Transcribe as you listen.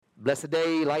Blessed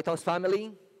day, Lighthouse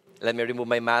family. Let me remove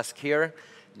my mask here.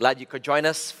 Glad you could join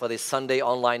us for this Sunday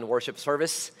online worship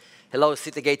service. Hello,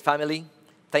 Citygate family.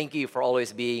 Thank you for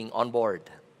always being on board.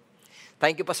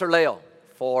 Thank you, Pastor Leo,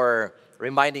 for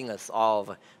reminding us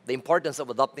of the importance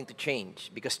of adapting to change,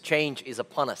 because change is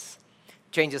upon us.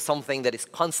 Change is something that is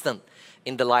constant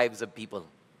in the lives of people.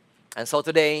 And so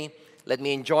today, let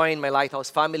me enjoin my Lighthouse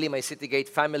family, my Citygate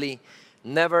family,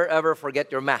 never ever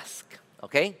forget your mask,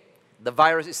 okay? The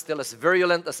virus is still as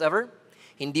virulent as ever.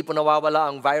 Hindi po nawawala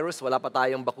ang virus, wala pa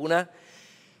tayong bakuna.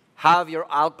 Have your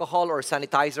alcohol or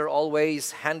sanitizer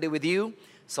always handy with you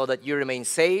so that you remain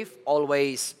safe.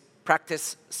 Always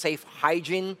practice safe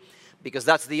hygiene, because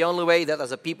that's the only way that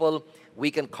as a people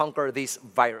we can conquer this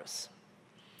virus.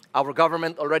 Our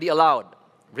government already allowed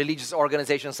religious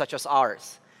organizations such as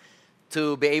ours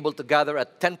to be able to gather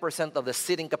at 10% of the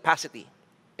seating capacity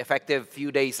effective a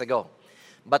few days ago.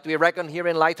 But we reckon here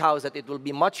in Lighthouse that it will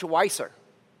be much wiser.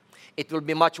 It will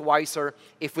be much wiser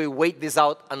if we wait this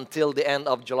out until the end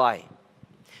of July,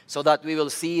 so that we will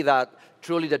see that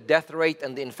truly the death rate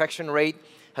and the infection rate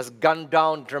has gone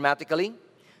down dramatically,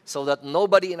 so that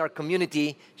nobody in our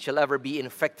community shall ever be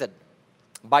infected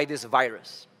by this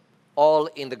virus, all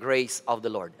in the grace of the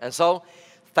Lord. And so,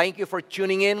 thank you for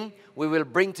tuning in. We will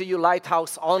bring to you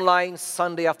Lighthouse online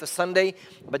Sunday after Sunday,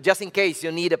 but just in case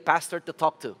you need a pastor to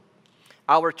talk to,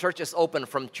 our church is open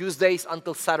from Tuesdays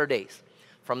until Saturdays,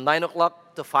 from 9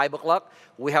 o'clock to 5 o'clock.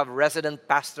 We have resident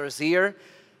pastors here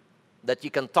that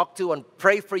you can talk to and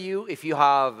pray for you if you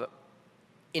are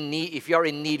in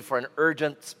need for an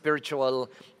urgent spiritual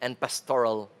and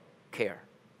pastoral care.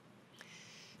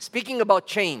 Speaking about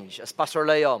change, as Pastor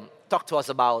Leo talked to us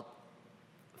about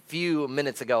a few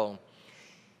minutes ago,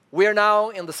 we are now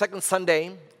in the second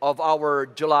Sunday of our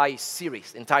July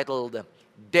series entitled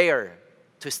Dare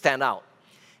to Stand Out.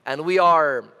 And we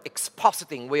are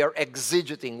expositing, we are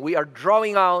exegeting, we are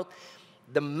drawing out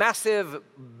the massive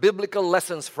biblical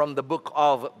lessons from the book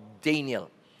of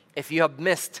Daniel. If you have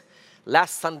missed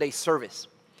last Sunday's service,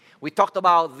 we talked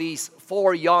about these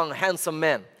 4 young, handsome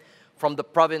men from the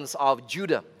province of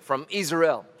Judah, from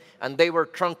Israel. And they were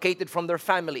truncated from their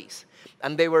families.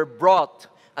 And they were brought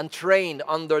and trained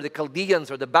under the Chaldeans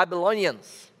or the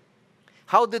Babylonians.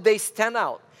 How did they stand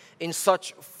out in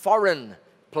such foreign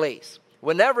place?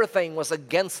 When everything was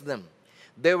against them.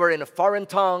 They were in a foreign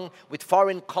tongue, with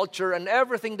foreign culture, and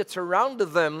everything that surrounded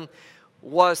them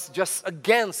was just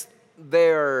against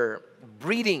their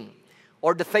breeding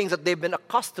or the things that they've been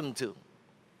accustomed to.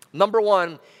 Number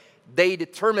one, they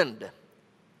determined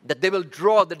that they will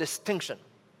draw the distinction,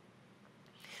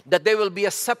 that they will be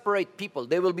a separate people,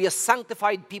 they will be a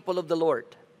sanctified people of the Lord.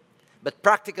 But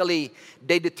practically,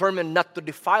 they determined not to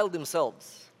defile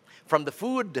themselves from the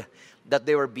food that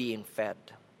they were being fed.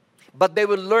 But they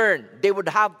would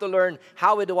have to learn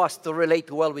how it was to relate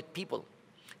well with people.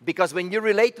 Because when you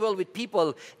relate well with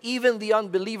people, even the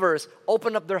unbelievers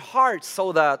open up their hearts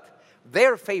so that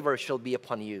their favor shall be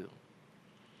upon you.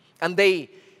 And they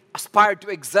aspired to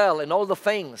excel in all the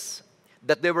things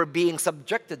that they were being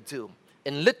subjected to,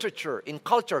 in literature, in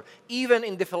culture, even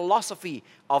in the philosophy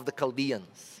of the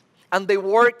Chaldeans. And they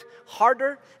worked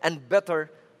harder and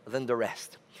better than the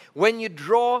rest. When you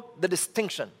draw the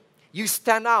distinction, you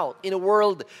stand out in a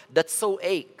world that so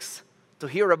aches to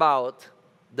hear about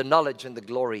the knowledge and the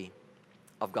glory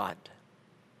of God.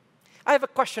 I have a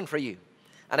question for you,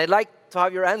 and I'd like to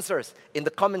have your answers in the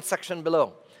comment section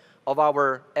below of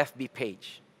our FB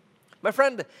page. My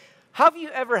friend, have you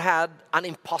ever had an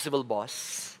impossible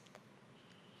boss?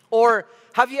 Or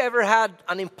have you ever had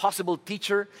an impossible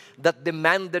teacher that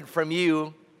demanded from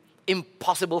you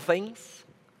impossible things?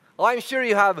 Oh, I'm sure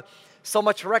you have so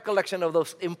much recollection of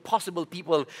those impossible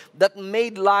people that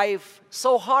made life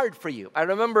so hard for you. I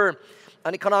remember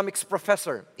an economics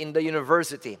professor in the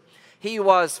university. He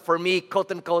was, for me,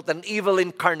 quote unquote, an evil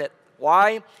incarnate.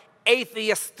 Why?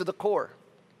 Atheist to the core.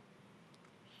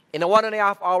 In a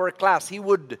 1.5-hour class, he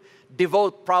would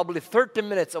devote probably 30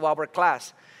 minutes of our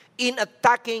class in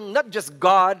attacking not just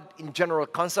God in general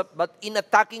concept, but in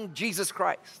attacking Jesus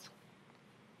Christ.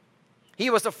 He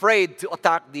was afraid to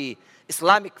attack the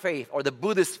Islamic faith or the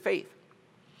Buddhist faith.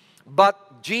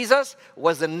 But Jesus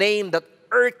was a name that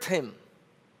irked him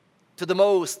to the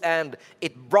most, and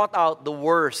it brought out the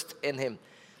worst in him.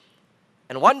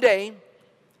 And one day,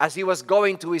 as he was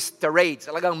going to his tirades,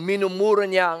 talagang minumura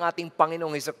niya ang ating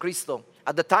Panginoong Jesucristo.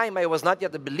 At the time, I was not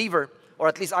yet a believer, or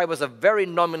at least I was a very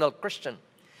nominal Christian.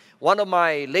 One of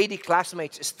my lady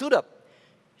classmates stood up.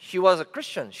 She was a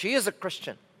Christian. She is a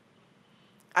Christian.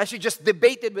 And she just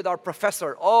debated with our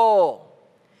professor. Oh,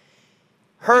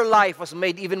 Her life was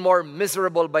made even more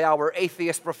miserable by our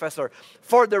atheist professor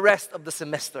for the rest of the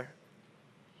semester.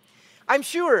 I'm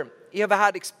sure you have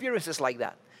had experiences like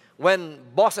that, when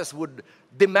bosses would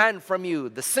demand from you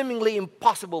the seemingly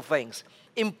impossible things,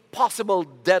 impossible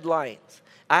deadlines.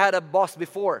 I had a boss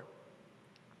before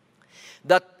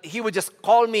that he would just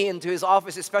call me into his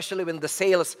office, especially when the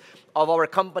sales of our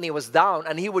company was down,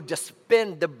 and he would just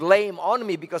pin the blame on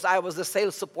me because I was the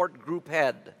sales support group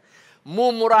head.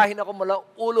 Mumurahin ako mula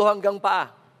ulo hanggang paa.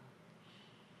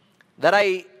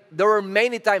 There were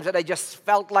many times that I just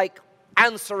felt like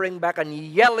answering back and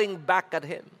yelling back at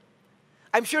him.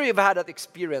 I'm sure you've had that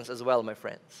experience as well, my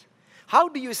friends. How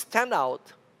do you stand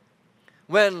out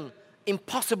when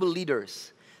impossible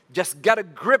leaders just get a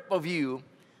grip of you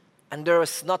and there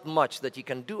is not much that you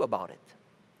can do about it?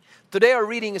 Today our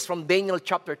reading is from Daniel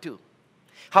chapter 2.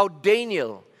 How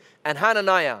Daniel and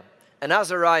Hananiah and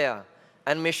Azariah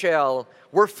and Mishael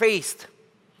were faced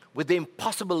with the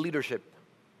impossible leadership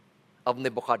of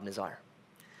Nebuchadnezzar.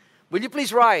 Will you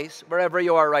please rise wherever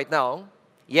you are right now?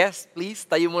 Yes, please.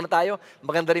 Tayo muna tayo.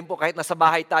 Maganda rin po kahit nasa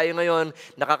bahay tayo ngayon,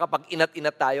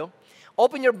 nakakapag-inat-inat tayo.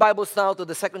 Open your Bibles now to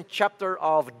the second chapter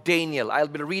of Daniel. I'll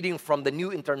be reading from the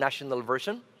New International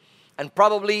Version. And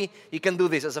probably you can do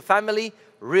this as a family.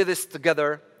 Read this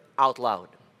together out loud.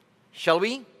 Shall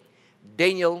we?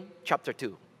 Daniel chapter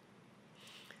 2.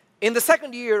 In the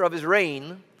second year of his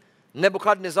reign,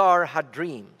 Nebuchadnezzar had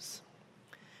dreams.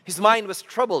 His mind was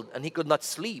troubled and he could not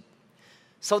sleep.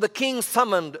 So the king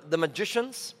summoned the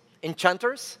magicians,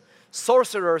 enchanters,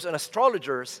 sorcerers, and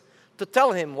astrologers to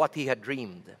tell him what he had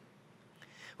dreamed.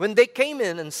 When they came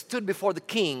in and stood before the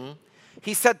king,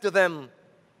 he said to them,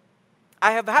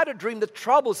 I have had a dream that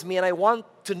troubles me and I want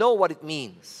to know what it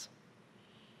means.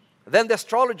 Then the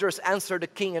astrologers answered the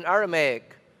king in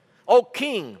Aramaic, O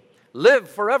king, live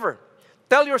forever.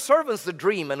 Tell your servants the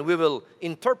dream and we will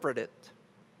interpret it.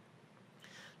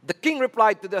 The king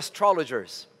replied to the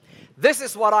astrologers, This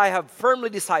is what I have firmly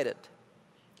decided.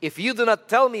 If you do not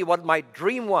tell me what my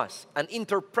dream was and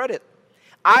interpret it,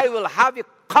 I will have you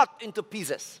cut into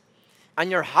pieces and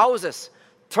your houses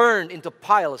turned into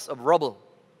piles of rubble.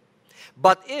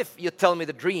 But if you tell me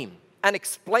the dream and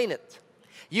explain it,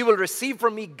 you will receive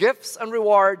from me gifts and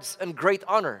rewards and great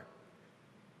honor.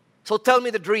 So tell me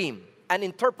the dream and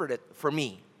interpret it for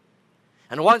me.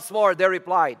 And once more they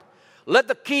replied, Let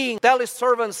the king tell his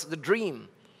servants the dream,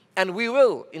 and we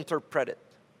will interpret it.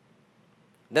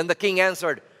 Then the king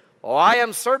answered, Oh, I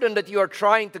am certain that you are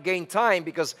trying to gain time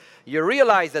because you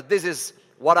realize that this is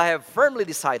what I have firmly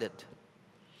decided.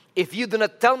 If you do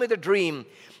not tell me the dream,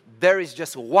 there is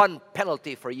just one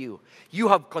penalty for you. You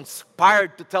have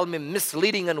conspired to tell me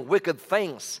misleading and wicked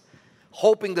things,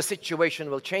 hoping the situation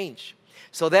will change.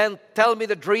 So then tell me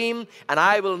the dream, and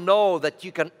I will know that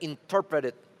you can interpret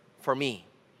it for me.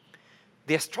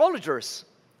 The astrologers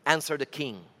answered the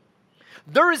king,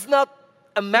 There is not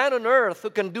a man on earth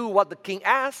who can do what the king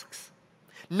asks.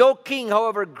 No king,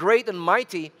 however great and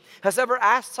mighty, has ever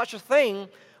asked such a thing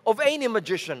of any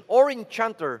magician or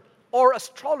enchanter or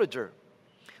astrologer.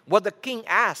 What the king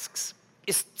asks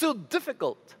is too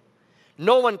difficult.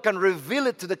 No one can reveal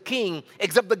it to the king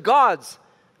except the gods,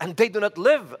 and they do not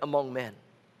live among men.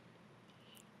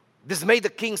 This made the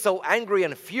king so angry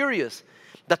and furious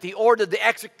that he ordered the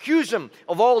execution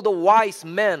of all the wise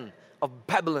men of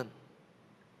Babylon.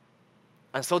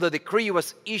 And so the decree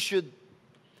was issued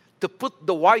to put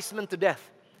the wise men to death.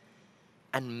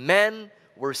 And men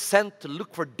were sent to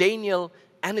look for Daniel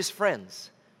and his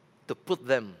friends to put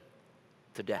them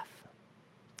to death.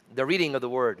 The reading of the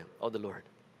word of the Lord.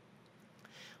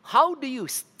 How do you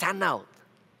stand out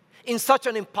in such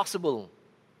an impossible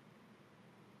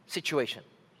situation?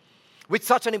 With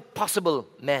such an impossible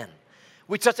man?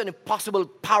 With such an impossible,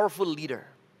 powerful leader?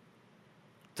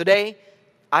 Today,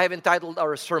 I have entitled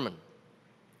our sermon,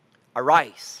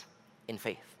 Arise in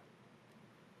Faith.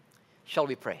 Shall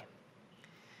we pray?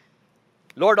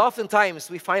 Lord, oftentimes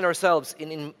we find ourselves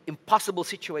in impossible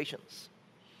situations.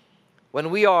 When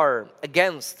we are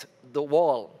against the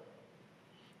wall,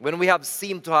 when we have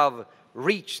seemed to have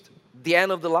reached the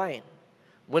end of the line,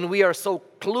 when we are so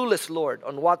clueless, Lord,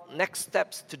 on what next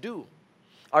steps to do,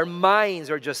 our minds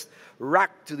are just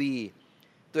racked to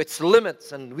its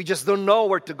limits, and we just don't know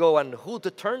where to go and who to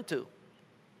turn to.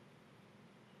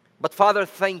 But Father,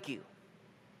 thank you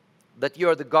that you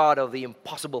are the God of the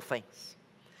impossible things.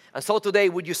 And so today,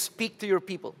 would you speak to your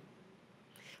people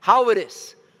how it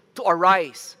is to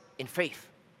arise in faith?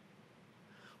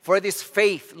 For it is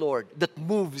faith, Lord, that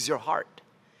moves your heart.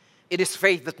 It is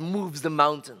faith that moves the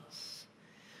mountains.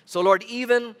 So Lord,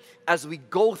 even as we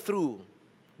go through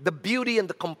the beauty and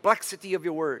the complexity of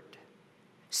your word,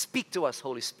 Speak to us,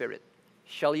 Holy Spirit.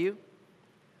 Shall you?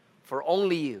 For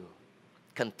only you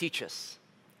can teach us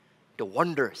the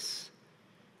wonders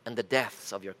and the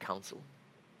depths of your counsel.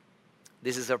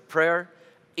 This is our prayer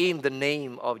in the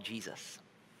name of Jesus.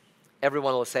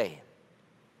 Everyone will say,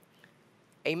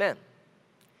 Amen.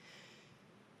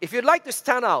 If you'd like to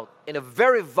stand out in a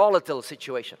very volatile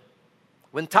situation,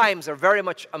 when times are very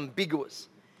much ambiguous,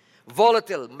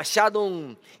 volatile,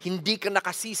 masyadong hindi ka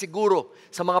nakasisiguro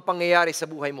sa mga pangyayari sa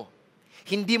buhay mo.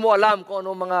 Hindi mo alam kung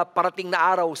ano mga parating na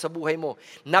araw sa buhay mo.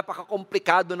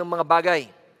 Napaka-komplikado ng mga bagay.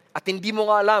 At hindi mo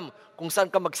nga alam kung saan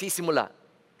ka magsisimula.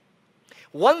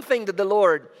 One thing that the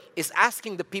Lord is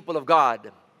asking the people of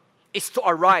God is to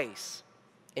arise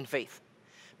in faith.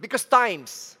 Because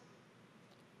times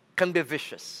can be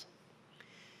vicious.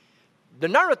 The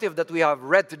narrative that we have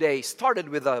read today started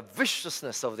with the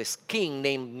viciousness of this king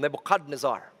named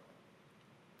Nebuchadnezzar.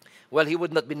 Well, he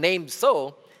would not be named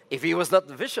so if he was not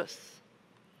vicious.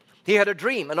 He had a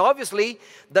dream, and obviously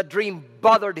that dream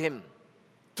bothered him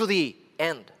to the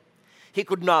end. He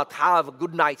could not have a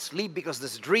good night's sleep because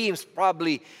these dreams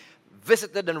probably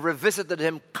visited and revisited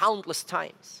him countless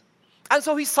times. And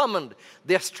so he summoned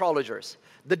the astrologers,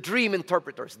 the dream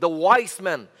interpreters, the wise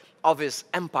men of his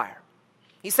empire.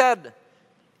 He said,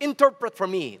 interpret for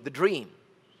me the dream.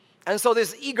 And so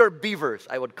these eager beavers,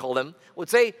 I would call them, would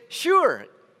say, sure,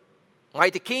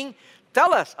 mighty king,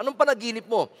 tell us, anong panaginip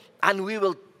mo? And we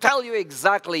will tell you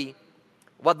exactly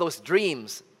what those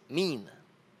dreams mean.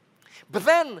 But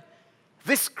then,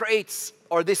 this creates,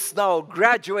 or this now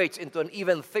graduates into an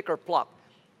even thicker plot.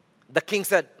 The king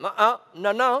said,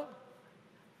 no.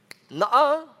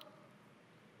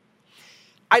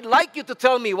 I'd like you to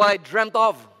tell me what I dreamt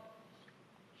of.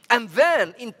 And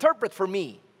then interpret for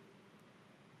me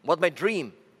what my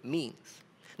dream means.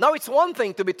 Now, it's one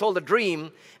thing to be told a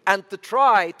dream and to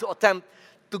try to attempt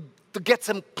to get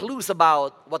some clues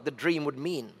about what the dream would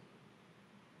mean.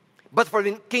 But for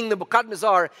the King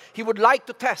Nebuchadnezzar, he would like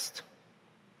to test.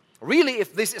 Really,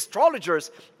 if these astrologers,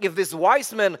 if these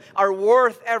wise men are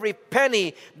worth every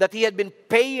penny that he had been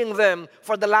paying them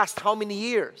for the last how many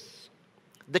years?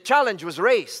 The challenge was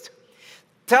raised.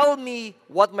 Tell me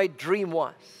what my dream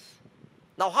was.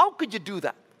 Now, how could you do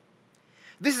that?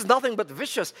 This is nothing but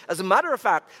vicious. As a matter of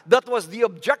fact, that was the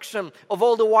objection of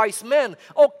all the wise men.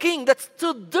 Oh, king, that's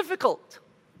too difficult.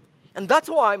 And that's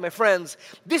why, my friends,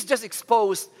 this just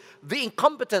exposed the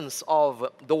incompetence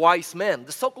of the wise men,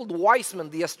 the so-called wise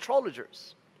men, the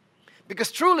astrologers.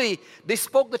 Because truly, they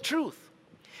spoke the truth.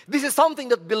 This is something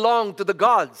that belonged to the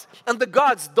gods. And the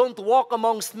gods don't walk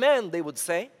amongst men, they would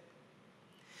say.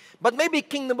 But maybe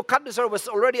King Nebuchadnezzar was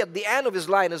already at the end of his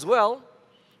line as well.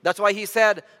 That's why he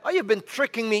said, oh, you've been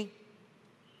tricking me.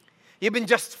 You've been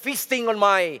just feasting on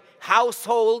my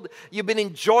household. You've been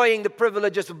enjoying the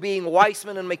privileges of being wise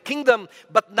men in my kingdom.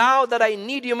 But now that I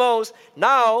need you most,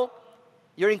 now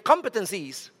your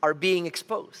incompetencies are being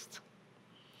exposed.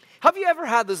 Have you ever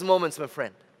had those moments, my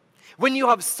friend, when you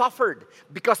have suffered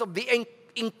because of the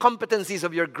incompetencies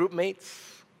of your group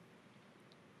mates?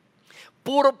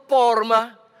 Puro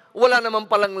forma, wala naman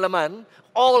palang laman,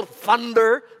 all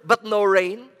thunder but no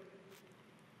rain.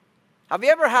 Have you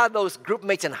ever had those group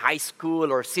mates in high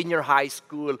school or senior high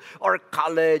school or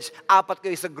college? Apat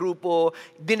kayo sa grupo,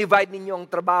 dinivide ninyo ang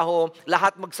trabaho,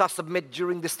 lahat magsasubmit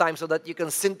during this time so that you can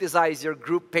synthesize your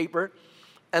group paper.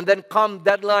 And then come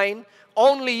deadline,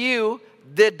 only you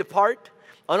did the part,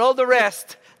 and all the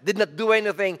rest did not do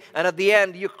anything. And at the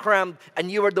end, you crammed and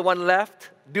you were the one left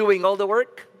doing all the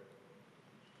work.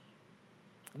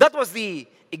 That was the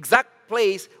exact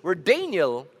place where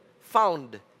Daniel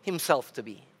found himself to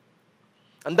be.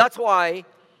 And that's why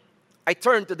I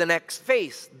turn to the next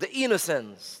phase, the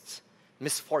innocent's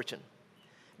misfortune.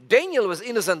 Daniel was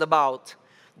innocent about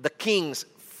the king's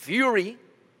fury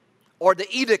or the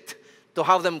edict to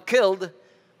have them killed,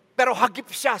 pero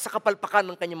hagip siya sa kapalpakan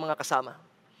ng kanyang mga kasama.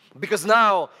 Because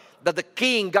now that the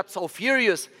king got so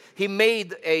furious, he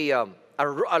made a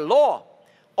law.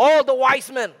 All the wise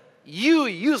men, you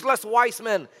useless wise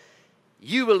men,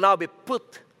 you will now be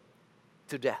put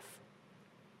to death.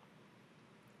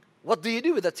 What do you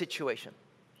do with that situation?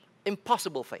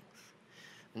 Impossible things.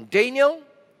 Daniel,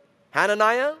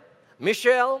 Hananiah,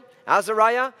 Mishael,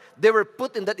 Azariah, they were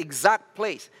put in that exact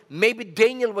place. Maybe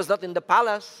Daniel was not in the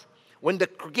palace when the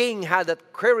king had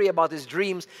that query about his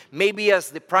dreams. Maybe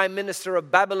as the prime minister of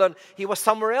Babylon, he was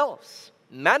somewhere else,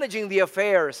 managing the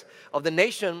affairs of the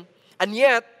nation. And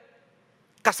yet,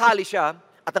 kasali siya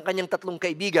at ang kanyang tatlong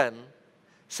kaibigan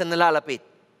sa nalalapit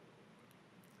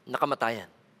na kamatayan.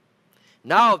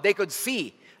 Now they could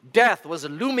see Death was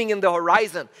looming in the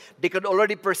horizon. They could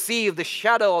already perceive the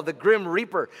shadow of the grim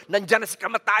reaper. Nandiyan na si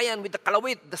kamatayan with the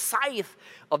kalawit, the scythe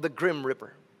of the grim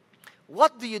reaper.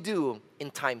 What do you do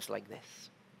in times like this?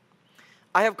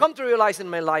 I have come to realize in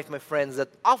my life, my friends, that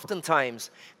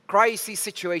oftentimes crisis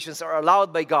situations are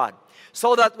allowed by God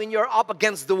so that when you're up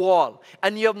against the wall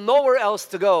and you have nowhere else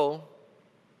to go,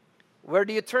 where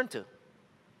do you turn to?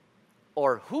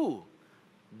 Or who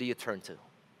do you turn to?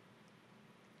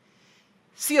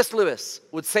 C.S. Lewis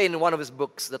would say in one of his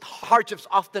books that hardships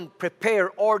often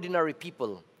prepare ordinary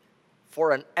people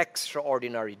for an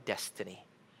extraordinary destiny.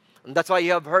 And that's why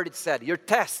you have heard it said, your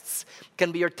tests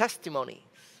can be your testimony.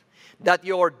 That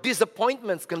your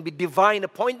disappointments can be divine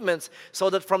appointments, so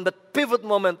that from the pivot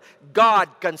moment, God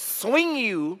can swing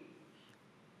you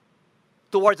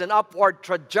towards an upward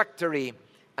trajectory,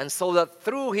 and so that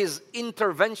through His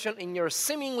intervention in your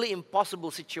seemingly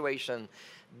impossible situation,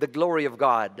 the glory of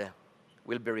God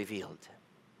will be revealed.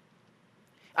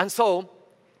 And so,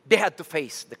 they had to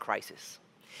face the crisis.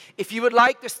 If you would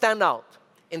like to stand out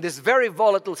in this very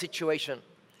volatile situation,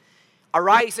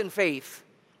 arise in faith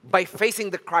by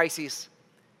facing the crisis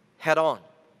head on.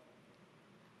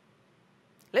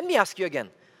 Let me ask you again,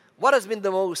 what has been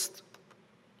the most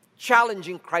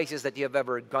challenging crisis that you have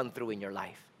ever gone through in your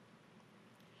life?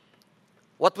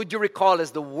 What would you recall as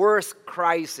the worst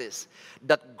crisis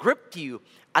that gripped you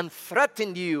and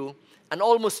threatened you and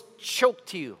almost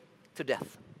choked you to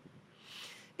death?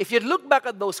 If you look back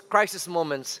at those crisis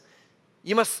moments,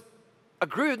 you must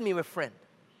agree with me, my friend,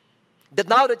 that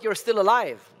now that you're still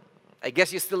alive, I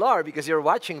guess you still are because you're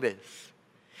watching this,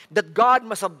 that God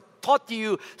must have taught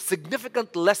you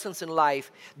significant lessons in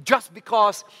life just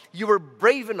because you were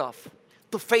brave enough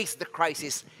to face the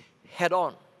crisis head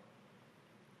on.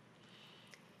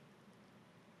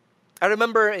 I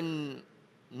remember in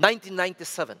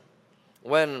 1997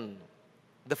 when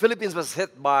the Philippines was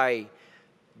hit by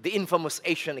the infamous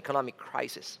Asian economic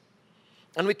crisis.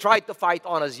 And we tried to fight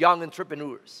on as young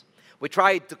entrepreneurs. We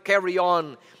tried to carry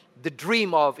on the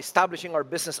dream of establishing our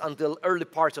business until early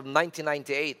parts of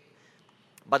 1998.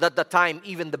 But at that time,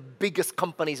 even the biggest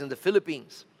companies in the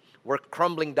Philippines were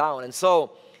crumbling down. And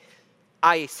so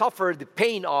I suffered the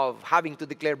pain of having to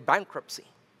declare bankruptcy.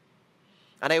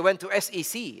 And I went to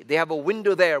SEC. They have a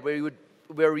window there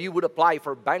where you would apply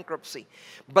for bankruptcy.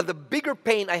 But the bigger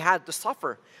pain I had to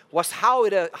suffer was how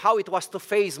it was to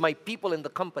face my people in the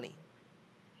company.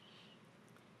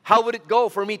 How would it go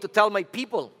for me to tell my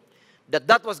people that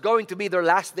that was going to be their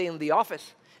last day in the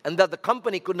office and that the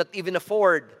company could not even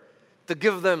afford to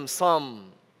give them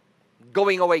some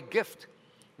going away gift?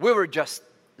 We were just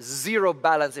zero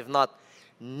balance, if not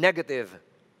negative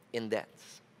in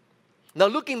debts. Now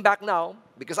looking back now,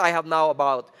 because I have now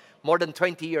about more than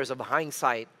 20 years of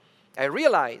hindsight, I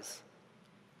realize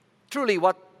truly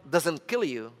what doesn't kill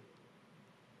you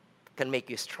can make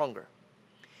you stronger.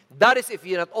 That is if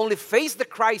you not only face the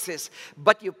crisis,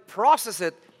 but you process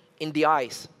it in the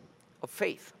eyes of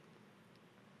faith.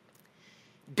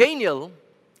 Daniel,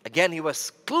 again, he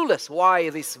was clueless why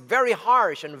this very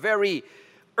harsh and very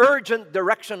urgent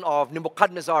direction of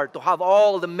Nebuchadnezzar to have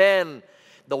all the men,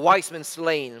 the wise men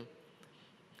slain.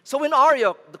 So when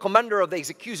Arioch, the commander of the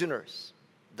executioners,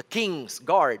 the king's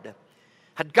guard,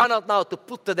 had gone out now to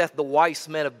put to death the wise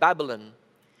men of Babylon,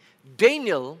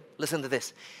 Daniel, listen to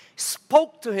this,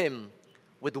 spoke to him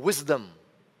with wisdom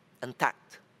and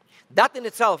tact. That in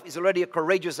itself is already a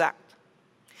courageous act.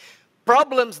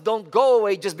 Problems don't go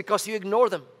away just because you ignore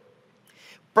them.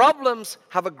 Problems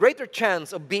have a greater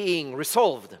chance of being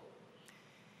resolved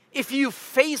if you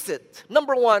face it,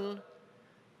 number one,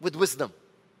 with wisdom.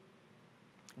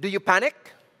 Do you panic?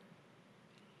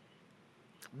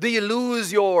 Do you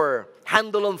lose your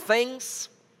handle on things?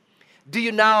 Do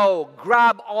you now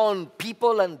grab on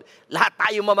people and lahat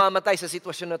tayo mamamatay sa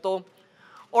sitwasyon na to?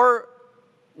 Or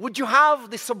would you have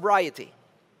the sobriety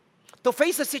to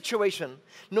face a situation,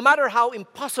 no matter how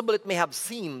impossible it may have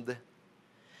seemed,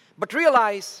 but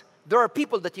realize there are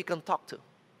people that you can talk to?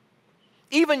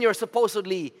 Even your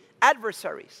supposedly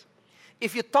adversaries.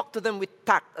 If you talk to them with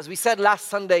tact, as we said last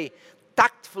Sunday,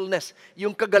 tactfulness,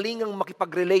 yung kagalingang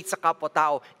makipag-relate sa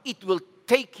kapwa-tao, it will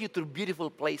take you to beautiful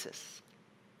places.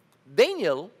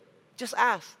 Daniel just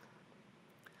asked,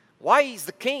 why is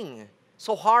the king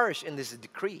so harsh in this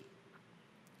decree?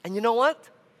 And you know what?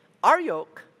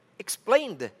 Arioch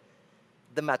explained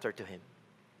the matter to him.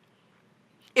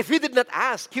 If he did not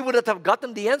ask, he would not have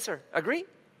gotten the answer. Agree?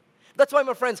 That's why,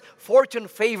 my friends, fortune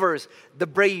favors the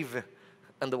brave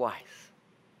and the wise.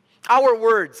 Our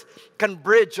words can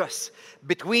bridge us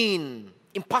between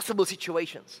impossible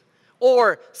situations.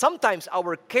 Or sometimes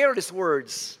our careless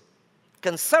words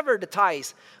can sever the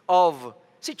ties of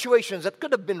situations that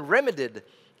could have been remedied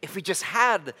if we just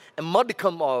had a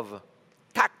modicum of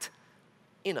tact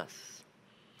in us.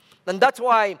 And that's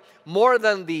why, more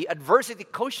than the adversity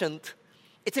quotient,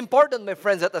 it's important, my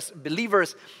friends, that as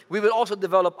believers, we will also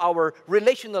develop our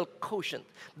relational quotient,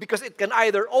 because it can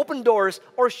either open doors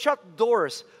or shut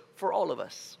doors for all of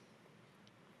us.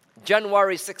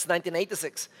 January 6,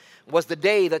 1986 was the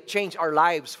day that changed our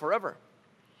lives forever.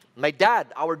 My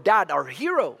dad, our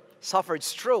hero, suffered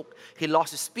stroke. He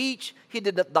lost his speech. He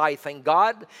did not die, thank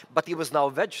God, but he was now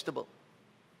a vegetable.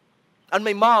 And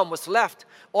my mom was left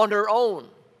on her own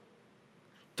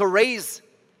to raise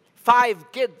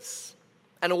 5 kids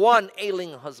and 1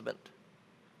 ailing husband.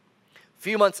 A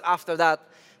few months after that,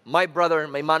 my brother,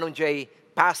 my Manong Jay,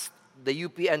 passed the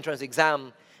UP entrance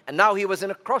exam, and now he was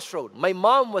in a crossroad. My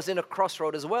mom was in a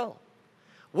crossroad as well.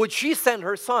 Would she send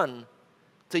her son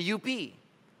to UP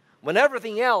when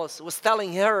everything else was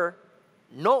telling her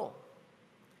no?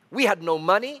 We had no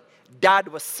money. Dad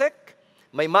was sick.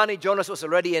 My Manny Jonas was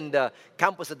already in the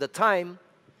campus at the time.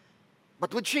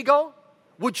 But would she go?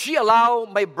 Would she allow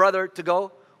my brother to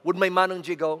go? Would my Manong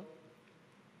G go?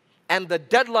 And the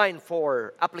deadline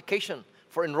for application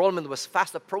for enrollment was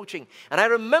fast approaching. And I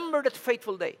remember that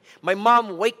fateful day. My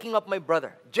mom waking up my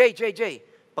brother. Jay,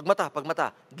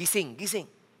 pagmata, gising.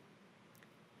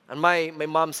 And my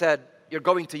mom said, you're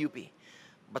going to UP.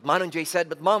 But Manong Jay said,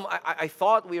 but Mom, I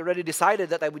thought we already decided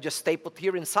that I would just stay put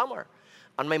here in summer.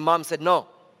 And my mom said, no.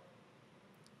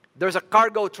 There's a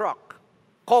cargo truck,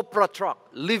 Copra truck,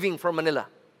 leaving from Manila.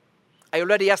 I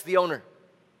already asked the owner.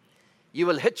 You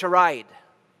will hitch a ride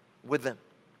with them.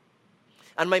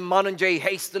 And my Manong Jay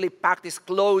hastily packed his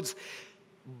clothes,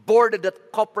 boarded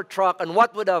that Copra truck, and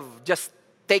what would have just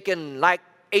taken like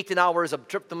 18 hours of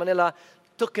trip to Manila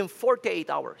took him 48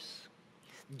 hours.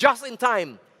 Just in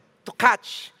time to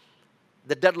catch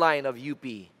the deadline of UP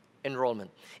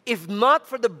enrollment. If not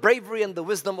for the bravery and the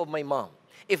wisdom of my mom,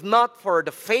 if not for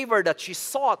the favor that she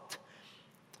sought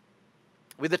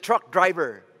with the truck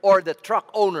driver or the truck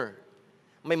owner,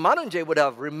 my Manong Jay would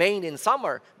have remained in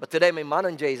summer. But today, my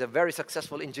Manong Jay is a very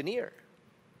successful engineer.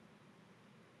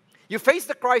 You face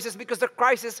the crisis because the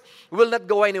crisis will not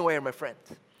go anywhere, my friend.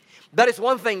 That is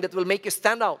one thing that will make you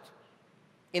stand out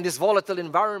in this volatile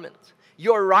environment.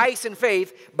 You rise in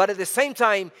faith, but at the same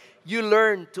time, you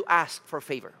learn to ask for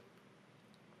favor.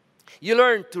 You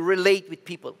learn to relate with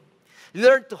people. You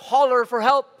learn to holler for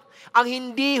help. Ang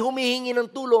hindi humihingi ng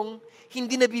tulong,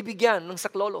 hindi nabibigyan ng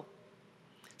saklolo.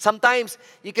 Sometimes,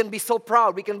 you can be so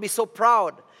proud, we can be so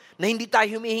proud na hindi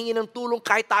tayo humihingi ng tulong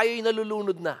kahit tayo'y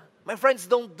nalulunod na. My friends,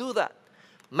 don't do that.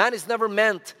 Man is never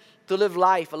meant to live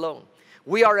life alone.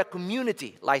 We are a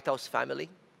community, Lighthouse family.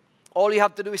 All you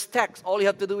have to do is text. All you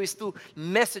have to do is to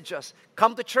message us.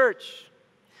 Come to church.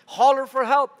 Holler for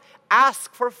help.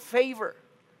 Ask for favor.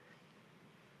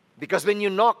 Because when you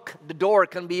knock, the door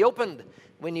can be opened.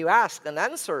 When you ask, an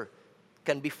answer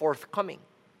can be forthcoming.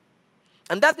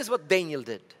 And that is what Daniel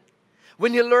did.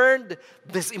 When he learned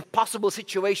this impossible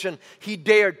situation, he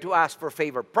dared to ask for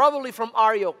favor. Probably from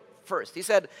Aryo first. He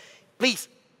said, please,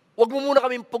 wag mo muna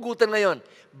kaming pugutan ngayon.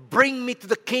 Bring me to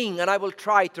the king and I will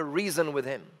try to reason with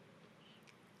him.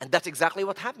 And that's exactly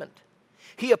what happened.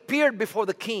 He appeared before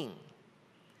the king.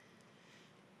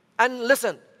 And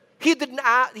listen, he did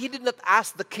not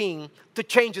ask the king to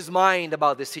change his mind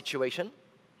about this situation.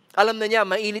 Alam na niya,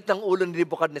 mainit ng ulo ni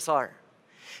Nebuchadnezzar.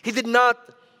 He did not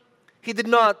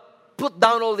put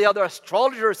down all the other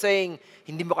astrologers saying,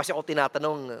 hindi mo kasi ako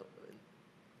tinatanong,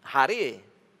 hari.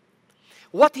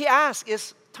 What he asked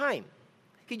is time.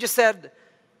 He just said,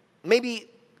 maybe,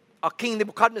 King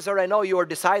Nebuchadnezzar, I know you are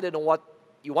decided on what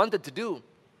you wanted to do.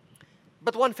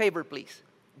 But one favor, please.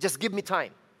 Just give me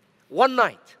time. One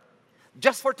night.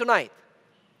 Just for tonight.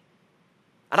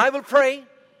 And I will pray.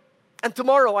 And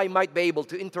tomorrow I might be able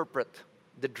to interpret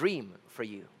the dream for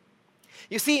you.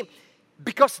 You see,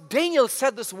 because Daniel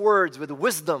said these words with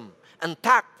wisdom and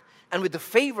tact and with the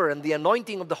favor and the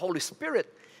anointing of the Holy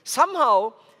Spirit,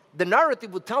 somehow the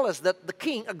narrative would tell us that the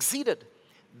king acceded.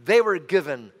 They were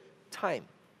given time.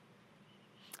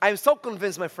 I am so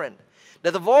convinced, my friend,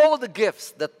 that of all the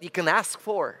gifts that you can ask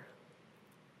for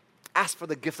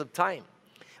the gift of time.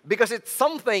 Because it's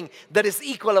something that is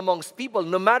equal amongst people.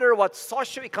 No matter what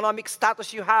socioeconomic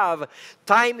status you have,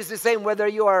 time is the same whether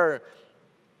you are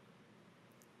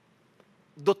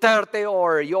Duterte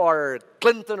or you are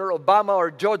Clinton or Obama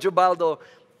or Jojo Baldo.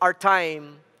 Our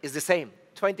time is the same,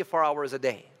 24 hours a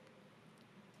day.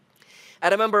 I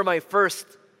remember my first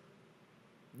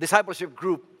discipleship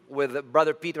group with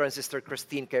Brother Peter and Sister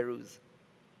Christine Cairuz.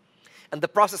 And the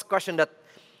process question that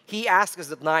he asked us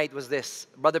that night was this.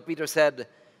 Brother Peter said,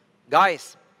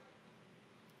 guys,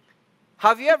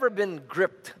 have you ever been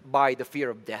gripped by the fear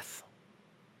of death?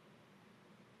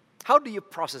 How do you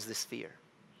process this fear?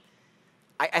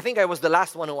 I think I was the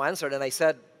last one who answered, and I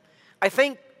said, I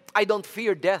think I don't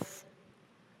fear death.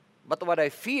 But what I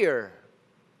fear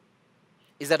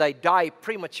is that I die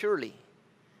prematurely,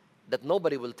 that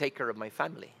nobody will take care of my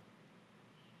family.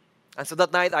 And so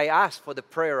that night I asked for the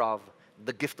prayer of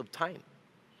the gift of time.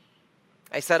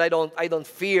 I said, I don't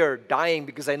fear dying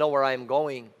because I know where I am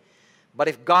going. But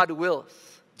if God wills,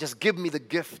 just give me the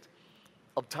gift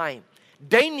of time.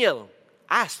 Daniel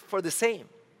asked for the same.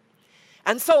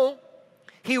 And so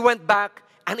he went back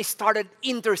and he started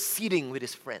interceding with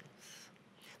his friends.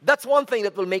 That's one thing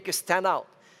that will make you stand out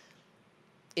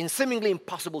in seemingly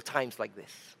impossible times like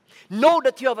this. Know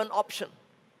that you have an option.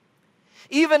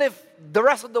 Even if the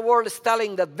rest of the world is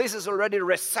telling that this is already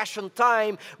recession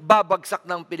time, babagsak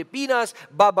ng Pilipinas,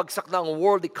 babagsak ng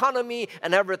world economy,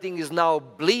 and everything is now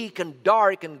bleak and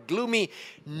dark and gloomy,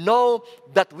 know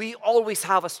that we always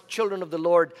have, as children of the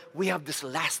Lord, we have this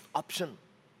last option,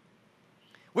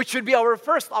 which should be our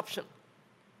first option.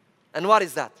 And what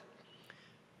is that?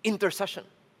 Intercession.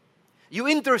 You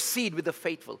intercede with the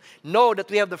faithful. Know that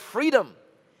we have the freedom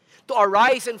to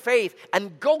arise in faith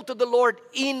and go to the Lord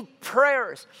in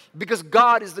prayers, because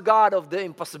God is the God of the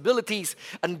impossibilities,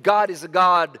 and God is a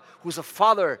God who's a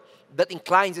father that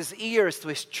inclines his ears to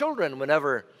his children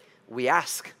whenever we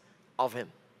ask of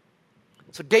him.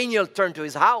 So Daniel turned to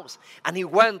his house and he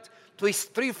went to his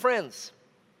three friends,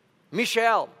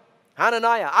 Mishael,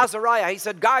 Hananiah, Azariah. He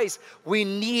said, guys, we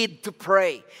need to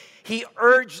pray. He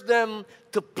urged them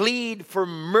to plead for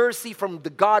mercy from the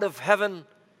God of heaven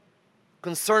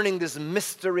concerning this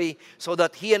mystery, so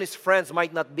that he and his friends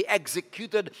might not be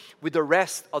executed with the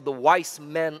rest of the wise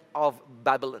men of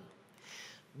Babylon.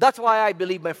 That's why I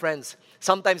believe, my friends,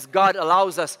 sometimes God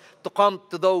allows us to come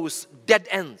to those dead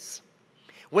ends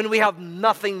when we have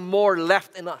nothing more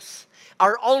left in us.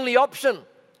 Our only option,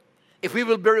 if we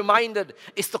will be reminded,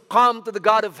 is to come to the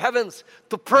God of heavens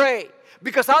to pray.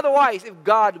 Because otherwise, if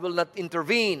God will not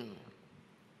intervene,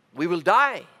 we will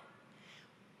die.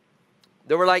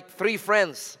 There were like three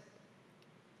friends.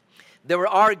 They were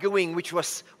arguing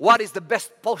what is the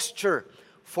best posture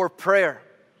for prayer.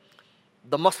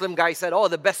 The Muslim guy said,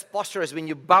 the best posture is when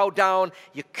you bow down,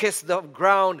 you kiss the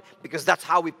ground, because that's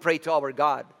how we pray to our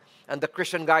God. And the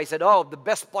Christian guy said, the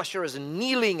best posture is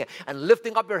kneeling and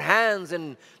lifting up your hands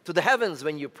to the heavens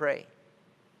when you pray.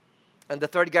 And the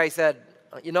third guy said,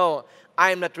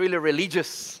 I am not really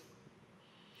religious,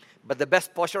 but the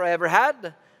best posture I ever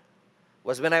had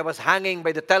was when I was hanging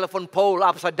by the telephone pole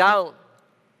upside down.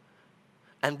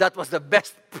 And that was the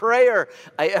best prayer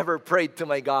I ever prayed to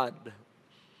my God.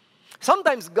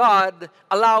 Sometimes God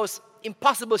allows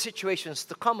impossible situations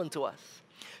to come unto us,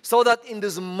 so that in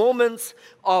these moments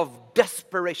of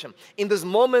desperation, in these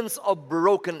moments of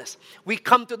brokenness, we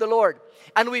come to the Lord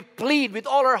and we plead with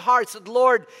all our hearts that,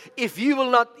 Lord, if you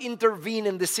will not intervene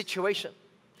in this situation,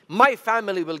 my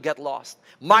family will get lost.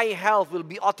 My health will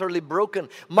be utterly broken.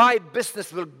 My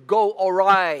business will go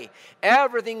awry.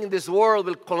 Everything in this world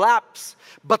will collapse.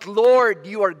 But Lord,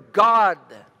 you are God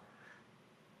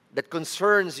that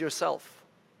concerns yourself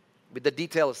with the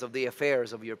details of the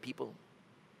affairs of your people.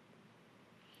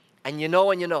 And you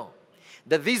know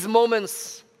that these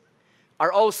moments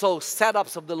are also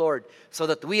setups of the Lord, so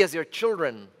that we as your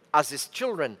children, as his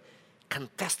children, can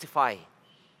testify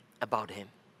about him.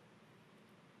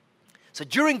 So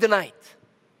during the night,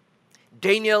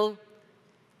 Daniel,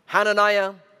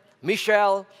 Hananiah,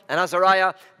 Mishael, and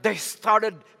Azariah, they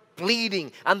started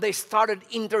pleading and they started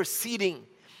interceding.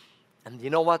 And you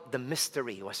know what? The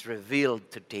mystery was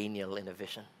revealed to Daniel in a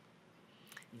vision.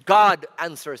 God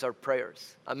answers our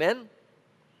prayers. Amen?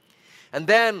 And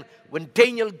then when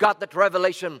Daniel got that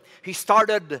revelation, he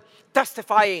started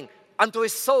testifying unto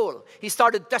his soul. He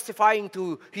started testifying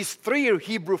to his three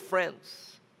Hebrew friends.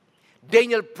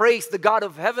 Daniel praised the God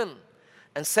of heaven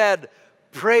and said,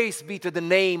 praise be to the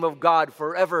name of God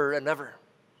forever and ever.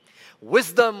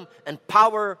 Wisdom and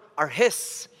power are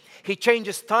his. He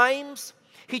changes times.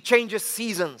 He changes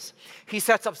seasons. He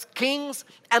sets up kings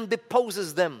and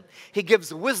deposes them. He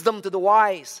gives wisdom to the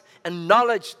wise and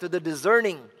knowledge to the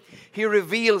discerning. He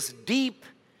reveals deep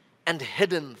and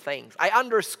hidden things. I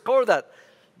underscore that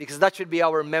because that should be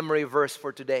our memory verse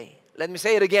for today. Let me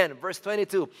say it again, verse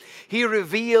 22. He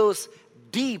reveals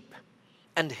deep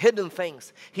and hidden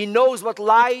things. He knows what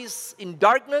lies in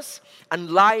darkness,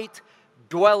 and light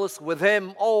dwells with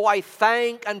him. Oh, I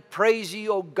thank and praise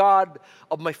you, O God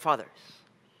of my fathers,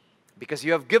 because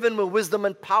you have given me wisdom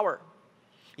and power.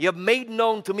 You have made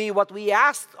known to me what we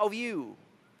asked of you.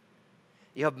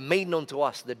 You have made known to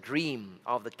us the dream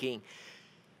of the king.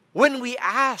 When we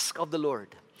ask of the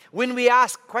Lord, when we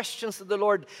ask questions to the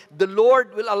Lord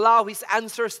will allow His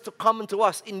answers to come to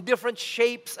us in different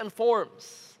shapes and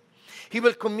forms. He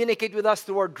will communicate with us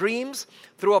through our dreams,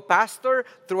 through a pastor,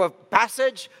 through a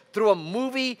passage, through a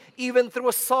movie, even through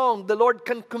a song. The Lord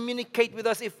can communicate with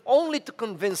us if only to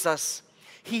convince us.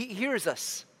 He hears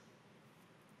us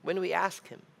when we ask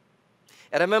Him.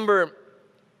 And I remember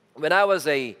when I was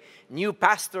a new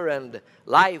pastor and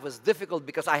life was difficult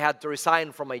because I had to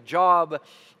resign from my job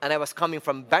and I was coming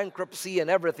from bankruptcy and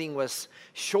everything was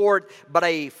short, but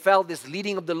I felt this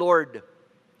leading of the Lord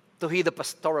to heed the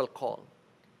pastoral call.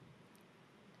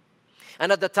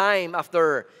 And at the time,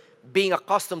 after being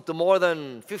accustomed to more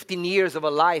than 15 years of a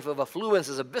life of affluence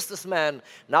as a businessman,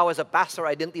 now as a pastor,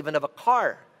 I didn't even have a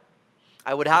car.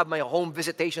 I would have my home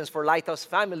visitations for Lighthouse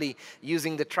family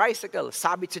using the tricycle,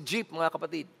 sabi sa jeep, mga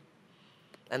kapatid.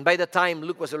 And by the time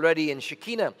Luke was already in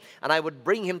Shekinah, and I would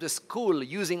bring him to school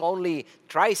using only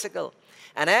tricycle.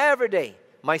 And every day,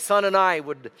 my son and I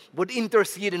would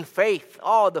intercede in faith.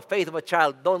 Oh, the faith of a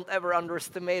child, don't ever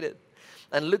underestimate it.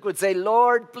 And Luke would say,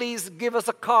 Lord, please give us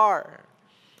a car.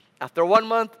 After 1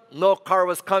 month, no car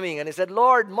was coming. And he said,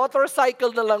 Lord,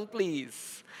 motorcycle na lang,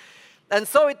 please. And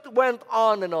so it went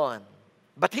on and on.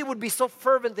 But he would be so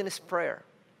fervent in his prayer.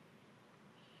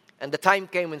 And the time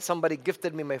came when somebody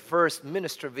gifted me my first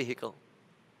ministry vehicle.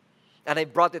 And I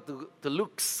brought it to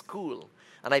Luke's school.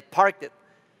 And I parked it.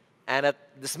 And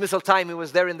at dismissal time, he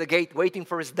was there in the gate waiting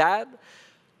for his dad.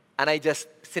 And I just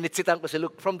sinitsitan ko si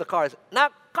Luke from the car. I said,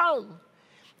 Nak, come.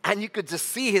 And you could just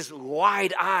see his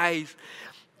wide eyes.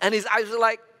 And his eyes were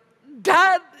like,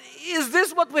 Dad, is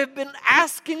this what we've been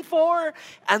asking for?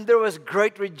 And there was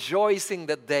great rejoicing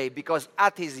that day because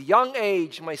at his young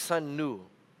age, my son knew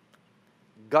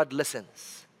God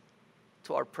listens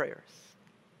to our prayers.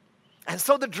 And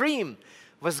so the dream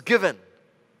was given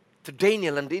to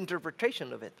Daniel and the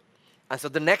interpretation of it. And so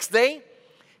the next day,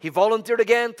 he volunteered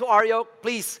again to Arioch,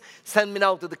 please send me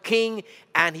now to the king.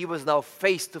 And he was now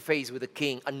face to face with the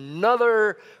king.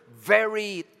 Another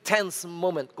very tense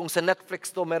moment. Kung sa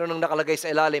Netflix to, meron nang nakalagay sa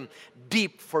ilalim,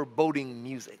 deep foreboding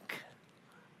music.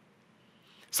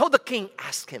 So the king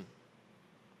asked him,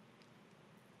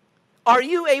 are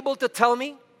you able to tell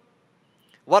me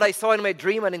what I saw in my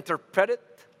dream and interpret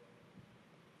it?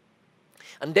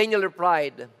 And Daniel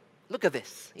replied, look at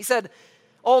this. He said,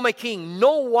 oh, my king,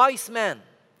 no wise man,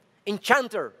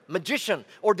 enchanter, magician,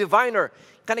 or diviner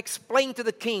can explain to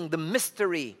the king the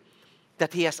mystery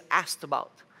that he has asked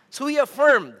about. So he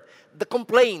affirmed the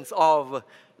complaints of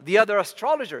the other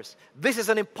astrologers. This is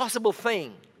an impossible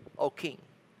thing, O king.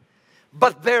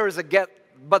 But there's a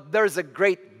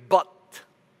great but.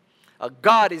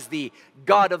 God is the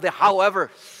God of the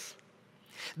howevers.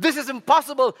 This is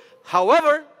impossible.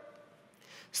 However,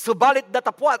 subalit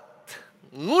datapwat,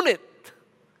 ngunit,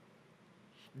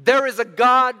 there is a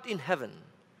God in heaven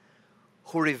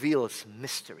who reveals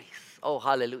mysteries. Oh,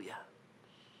 hallelujah.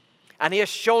 And he has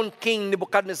shown King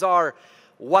Nebuchadnezzar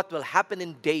what will happen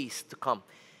in days to come.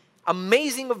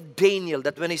 Amazing of Daniel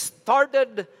that when he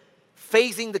started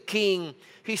facing the king,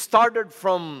 he started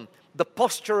from the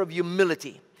posture of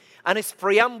humility. And his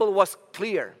preamble was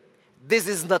clear. This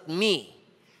is not me.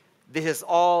 This is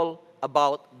all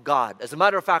about God. As a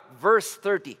matter of fact, verse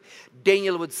 30,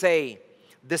 Daniel would say,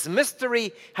 this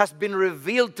mystery has been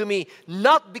revealed to me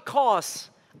not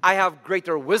because I have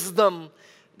greater wisdom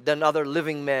than other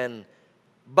living men,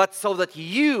 but so that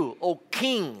you, O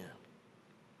king,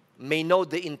 may know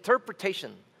the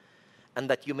interpretation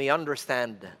and that you may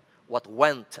understand what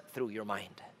went through your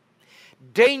mind.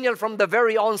 Daniel, from the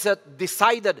very onset,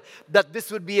 decided that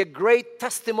this would be a great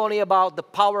testimony about the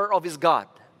power of his God.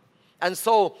 And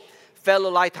so, fellow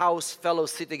Lighthouse, fellow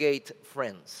Citygate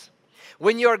friends,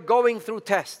 when you are going through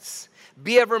tests,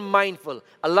 be ever mindful.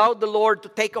 Allow the Lord to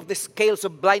take off the scales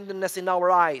of blindness in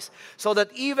our eyes so that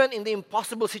even in the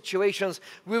impossible situations,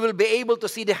 we will be able to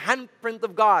see the handprint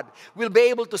of God. We'll be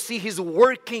able to see His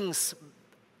workings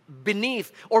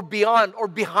beneath or beyond or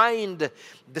behind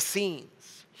the scenes.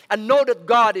 And know that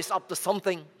God is up to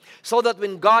something so that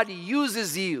when God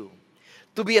uses you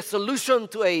to be a solution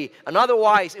to an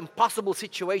otherwise impossible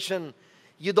situation,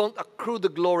 you don't accrue the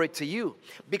glory to you.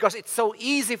 Because it's so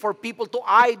easy for people to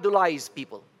idolize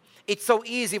people. It's so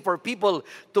easy for people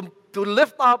to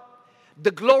lift up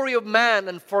the glory of man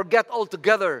and forget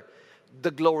altogether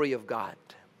the glory of God.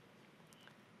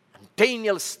 And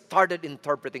Daniel started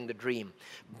interpreting the dream.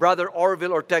 Brother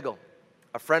Orville Ortego,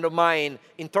 a friend of mine,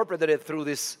 interpreted it through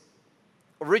this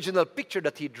original picture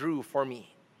that he drew for me.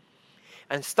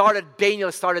 And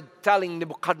Daniel started telling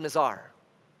Nebuchadnezzar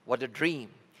what a dream.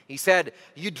 He said,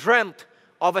 you dreamt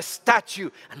of a statue.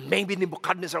 And maybe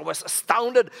Nebuchadnezzar was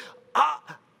astounded.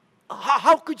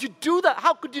 How could you do that?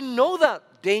 How could you know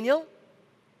that, Daniel?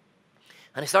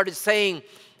 And he started saying,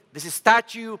 this is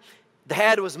statue. The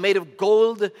head was made of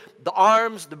gold. The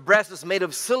arms, the breast was made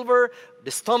of silver.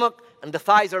 The stomach and the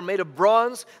thighs are made of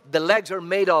bronze. The legs are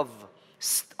made of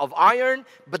iron.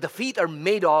 But the feet are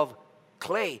made of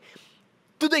clay.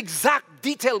 To the exact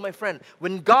detail, my friend.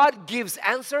 When God gives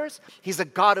answers, He's a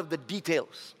God of the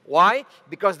details. Why?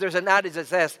 Because there's an adage that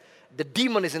says, the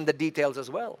demon is in the details as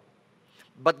well.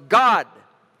 But God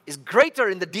is greater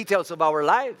in the details of our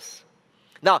lives.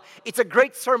 Now, it's a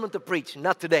great sermon to preach,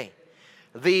 not today.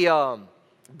 The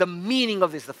meaning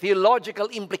of this, the theological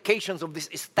implications of this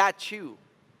statue.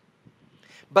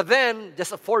 But then,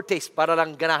 just a foretaste, para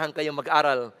lang ganahan kayo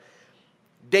mag-aral,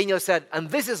 Daniel said, and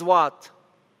this is what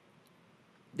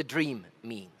the dream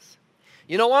means.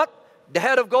 You know what? The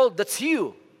head of gold, that's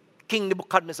you, King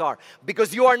Nebuchadnezzar,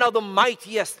 because you are now the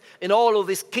mightiest in all of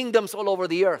these kingdoms all over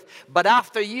the earth. But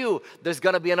after you, there's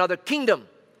going to be another kingdom,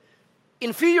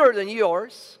 inferior than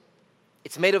yours.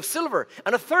 It's made of silver.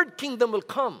 And a third kingdom will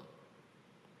come,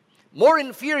 more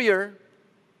inferior,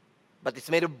 but it's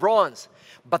made of bronze.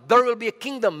 But there will be a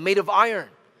kingdom made of iron.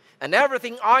 And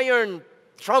everything iron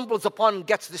tramples upon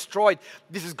gets destroyed.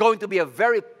 This is going to be a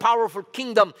very powerful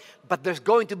kingdom, but there's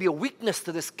going to be a weakness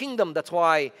to this kingdom. That's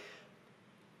why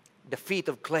the feet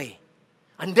of clay.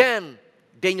 And then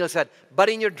Daniel said, but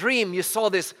in your dream you saw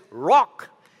this rock,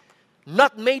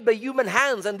 not made by human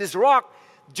hands, and this rock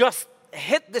just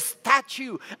hit the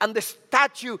statue, and the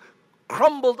statue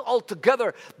crumbled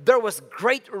altogether. There was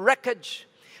great wreckage.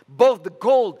 Both the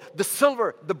gold, the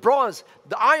silver, the bronze,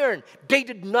 the iron, they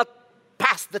did not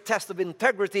pass the test of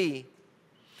integrity.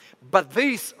 But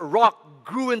this rock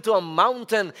grew into a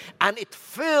mountain, and it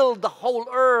filled the whole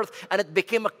earth, and it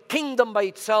became a kingdom by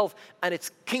itself, and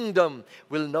its kingdom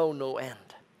will know no end.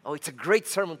 Oh, it's a great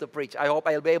sermon to preach. I hope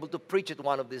I'll be able to preach it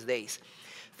one of these days.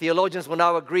 Theologians will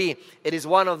now agree it is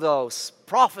one of those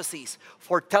prophecies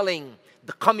foretelling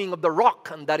the coming of the rock,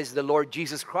 and that is the Lord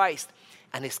Jesus Christ,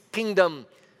 and His kingdom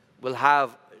will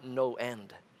have no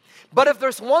end. But if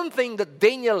there's one thing that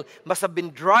Daniel must have been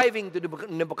driving to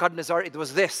Nebuchadnezzar, it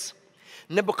was this.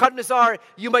 Nebuchadnezzar,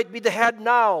 you might be the head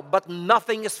now, but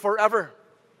nothing is forever.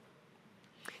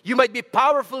 You might be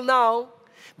powerful now,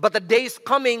 but the day is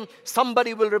coming,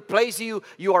 somebody will replace you.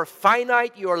 You are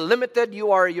finite, you are limited,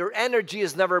 your energy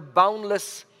is never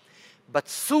boundless. But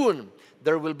soon,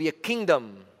 there will be a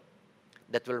kingdom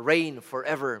that will reign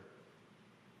forever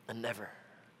and ever.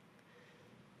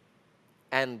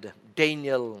 And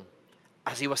Daniel,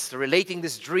 as he was relating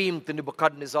this dream to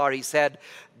Nebuchadnezzar, he said,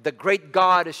 the great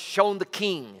God has shown the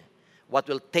king what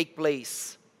will take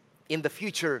place in the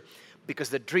future, because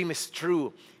the dream is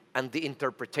true and the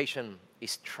interpretation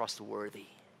is trustworthy.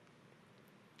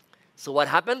 So what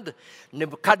happened?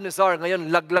 Nebuchadnezzar,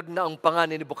 ngayon laglag na ang panga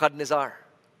ni Nebuchadnezzar.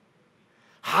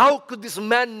 How could this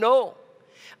man know?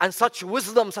 And such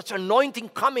wisdom, such anointing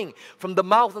coming from the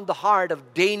mouth and the heart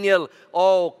of Daniel.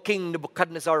 Oh, King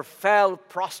Nebuchadnezzar fell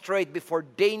prostrate before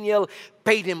Daniel,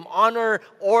 paid him honor,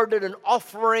 ordered an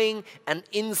offering and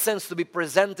incense to be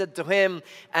presented to him.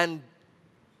 And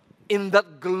in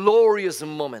that glorious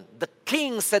moment, the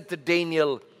king said to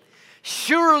Daniel,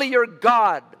 surely your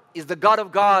God is the God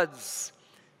of gods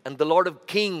and the Lord of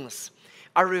kings,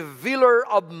 a revealer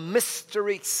of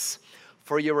mysteries.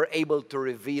 For you were able to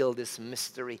reveal this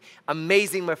mystery.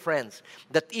 Amazing, my friends,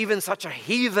 that even such a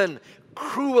heathen,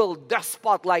 cruel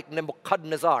despot like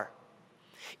Nebuchadnezzar,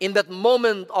 in that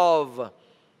moment of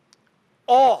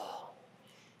awe,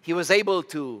 he was able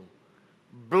to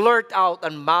blurt out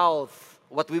and mouth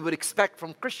what we would expect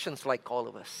from Christians like all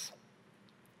of us.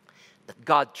 That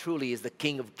God truly is the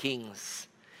King of kings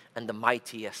and the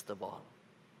mightiest of all.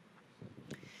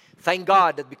 Thank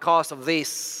God that because of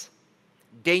this,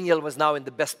 Daniel was now in the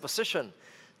best position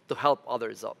to help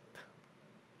others up.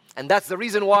 And that's the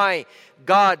reason why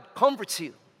God comforts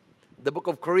you. The book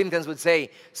of Corinthians would say,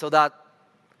 so that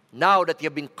now that you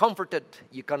have been comforted,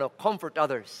 you can now comfort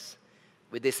others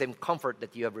with the same comfort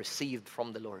that you have received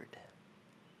from the Lord.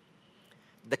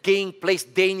 The king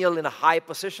placed Daniel in a high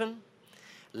position,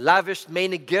 lavished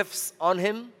many gifts on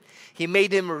him. He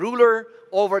made him ruler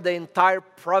over the entire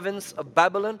province of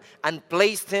Babylon and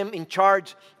placed him in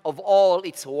charge of all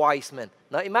its wise men.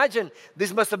 Now imagine,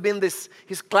 this must have been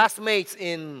his classmates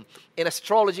in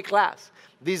astrology class.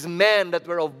 These men that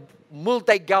were of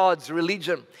multi-gods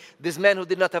religion. These men who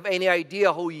did not have any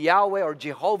idea who Yahweh or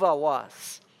Jehovah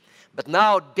was. But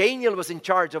now Daniel was in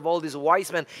charge of all these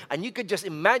wise men, and you could just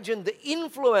imagine the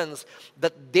influence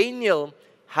that Daniel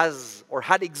has or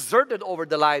had exerted over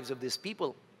the lives of these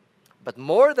people. But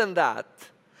more than that,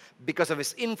 because of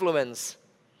his influence,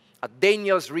 at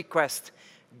Daniel's request,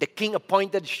 the king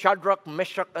appointed Shadrach,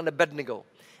 Meshach, and Abednego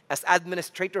as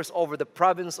administrators over the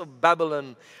province of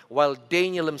Babylon, while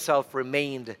Daniel himself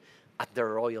remained at the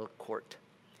royal court.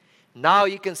 Now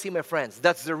you can see, my friends,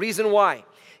 that's the reason why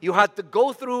you had to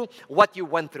go through what you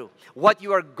went through, what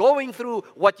you are going through,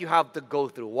 what you have to go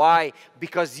through. Why?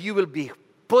 Because you will be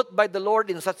put by the Lord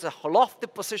in such a lofty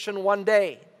position one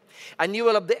day. And you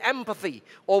will have the empathy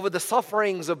over the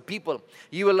sufferings of people.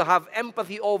 You will have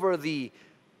empathy over the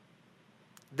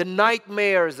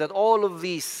nightmares that all of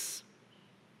these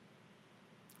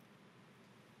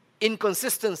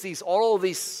inconsistencies, all of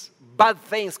these bad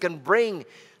things can bring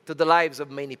to the lives of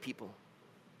many people.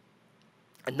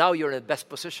 And now you're in the best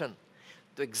position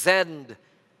to extend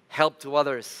help to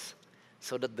others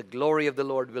so that the glory of the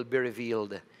Lord will be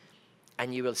revealed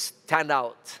and you will stand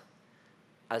out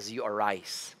as you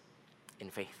arise in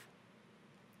faith.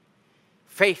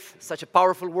 Faith, such a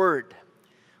powerful word.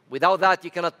 Without that,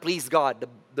 you cannot please God,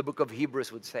 the book of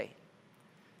Hebrews would say.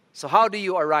 So how do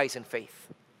you arise in faith?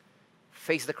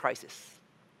 Face the crisis.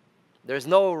 There's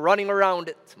no running around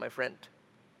it, my friend.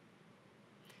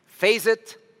 Face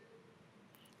it,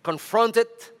 confront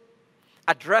it,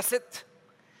 address it,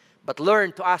 but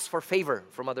learn to ask for favor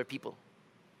from other people.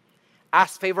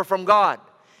 Ask favor from God.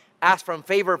 Ask for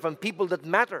favor from people that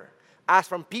matter. Ask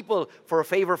from people for a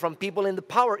favor from people in the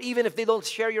power, even if they don't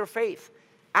share your faith.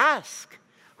 Ask.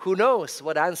 Who knows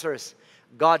what answers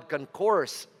God can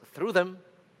course through them.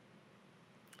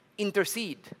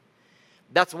 Intercede.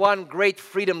 That's one great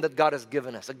freedom that God has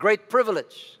given us, a great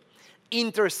privilege.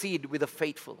 Intercede with the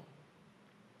faithful.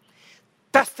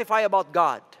 Testify about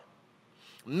God.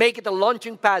 Make it a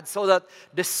launching pad so that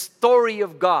the story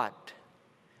of God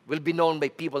will be known by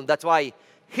people. And that's why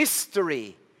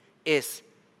history is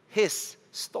His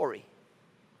story.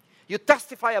 You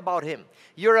testify about Him.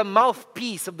 You're a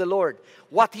mouthpiece of the Lord.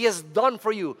 What He has done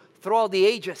for you throughout the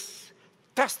ages.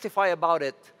 Testify about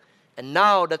it. And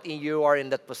now that you are in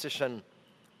that position,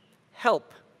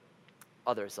 help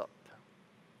others up.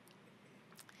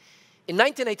 In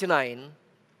 1989,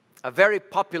 a very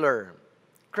popular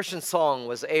Christian song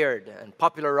was aired and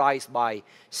popularized by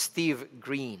Steve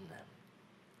Green.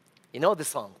 You know the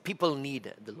song, People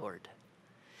Need the Lord.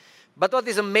 But what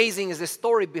is amazing is the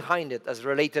story behind it as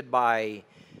related by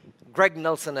Greg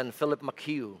Nelson and Philip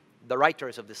McHugh, the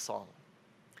writers of this song.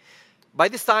 By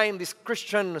this time, these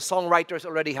Christian songwriters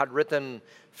already had written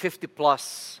 50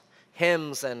 plus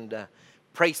hymns and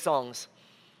praise songs.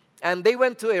 And they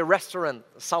went to a restaurant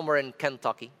somewhere in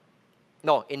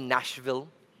in Nashville.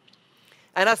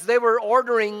 And as they were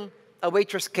ordering, a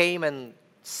waitress came and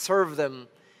served them.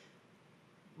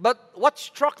 But what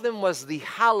struck them was the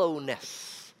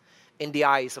hollowness in the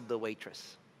eyes of the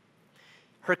waitress.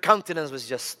 Her countenance was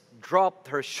just dropped.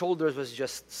 Her shoulders was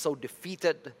just so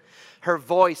defeated. Her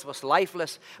voice was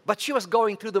lifeless. But she was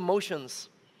going through the motions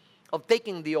of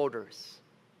taking the orders.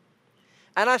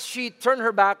 And as she turned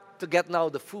her back to get now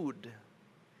the food,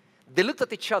 they looked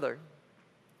at each other,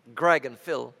 Greg and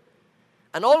Phil,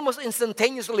 and almost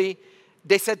instantaneously,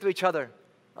 they said to each other,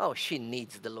 "Oh, she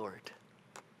needs the Lord."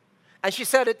 And she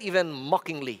said it even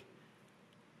mockingly.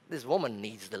 This woman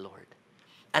needs the Lord.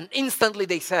 And instantly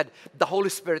they said, the Holy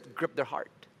Spirit gripped their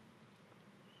heart.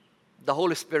 The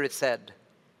Holy Spirit said,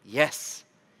 yes,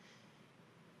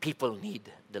 people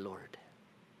need the Lord.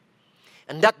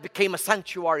 And that became a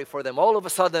sanctuary for them. All of a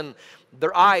sudden,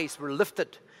 their eyes were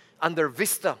lifted and their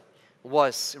vista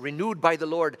was renewed by the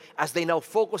Lord as they now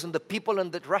focus on the people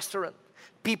in that restaurant.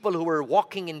 People who were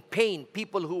walking in pain,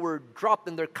 people who were dropped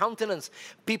in their countenance,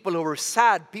 people who were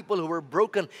sad, people who were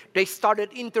broken. They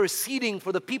started interceding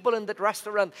for the people in that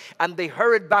restaurant, and they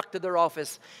hurried back to their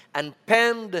office and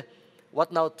penned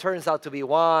what now turns out to be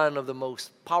one of the most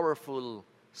powerful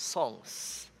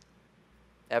songs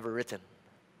ever written.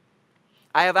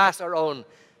 I have asked our own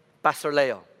Pastor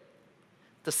Leo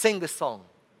to sing this song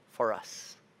for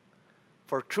us.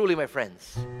 For truly, my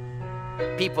friends,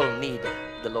 people need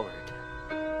the Lord.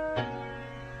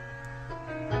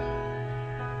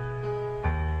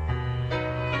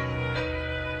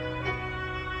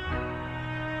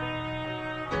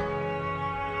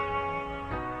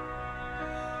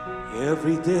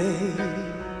 Every day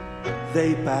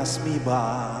they pass me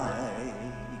by,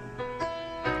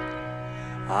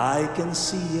 I can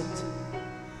see it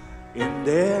in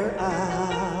their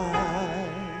eyes.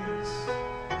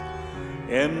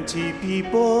 Empty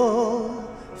people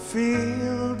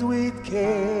filled with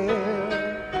care,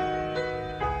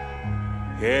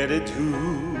 headed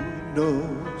who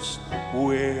knows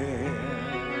where.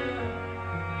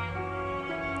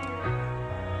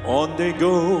 On they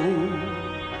go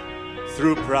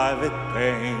through private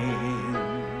pain,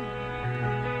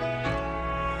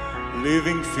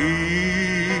 living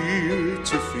fear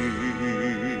to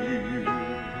fear.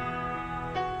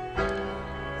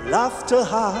 Laughter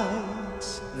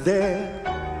hides their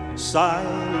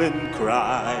silent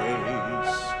cries,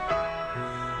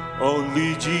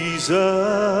 only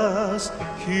Jesus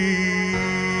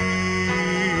hears.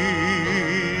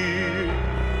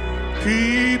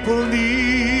 People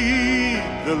need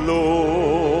the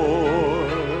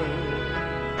Lord.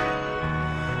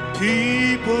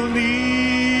 People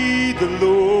need the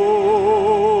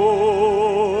Lord.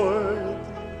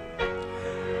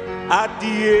 At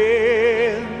the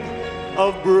end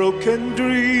of broken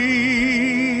dreams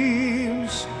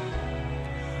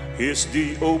is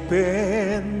the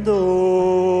open door.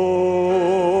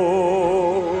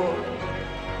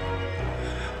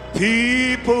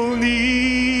 People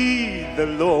need the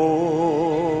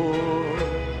Lord.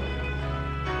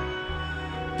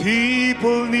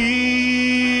 People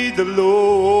need the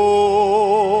Lord.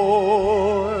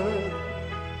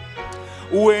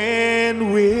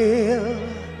 When will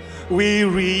we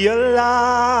realize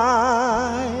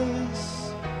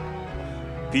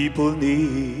people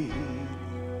need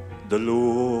the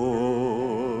Lord?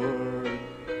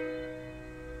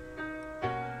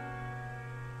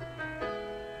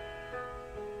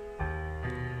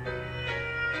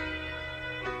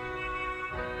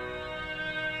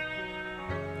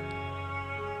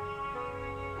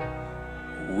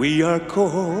 We are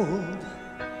called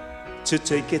to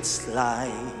take it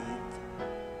slide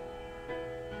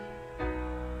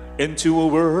into a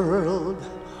world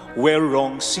where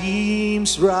wrong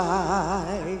seems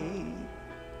right.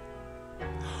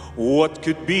 What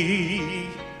could be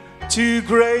too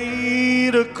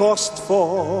great a cost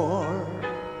for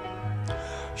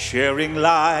sharing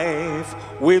life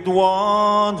with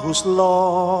one who's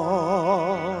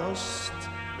lost?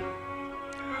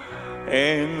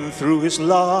 And through His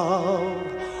love,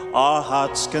 our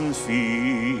hearts can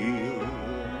feel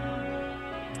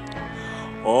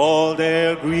all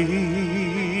their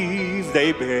grief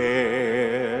they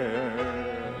bear.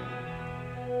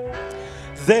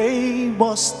 They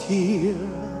must hear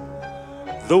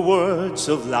the words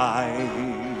of life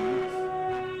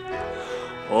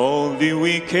only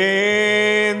we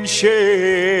can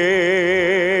share.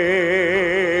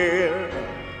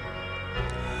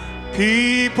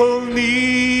 People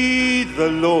need the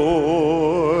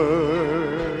Lord.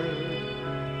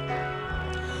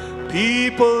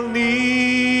 People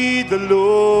need the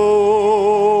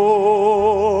Lord.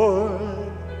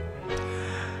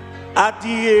 At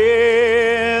the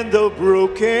end of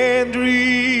broken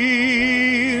dreams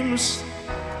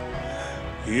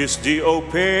is the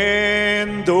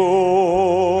open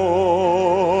door.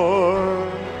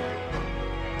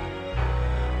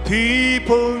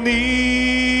 People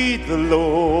need the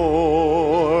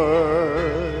Lord.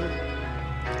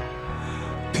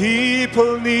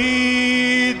 People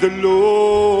need the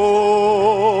Lord.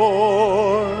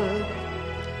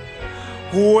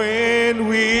 When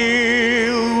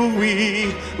will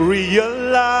we realize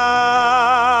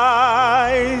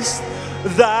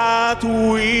that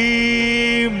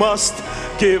we must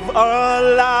give our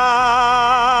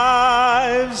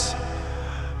lives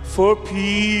for people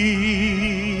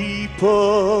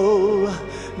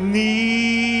need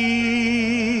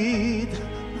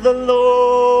the Lord.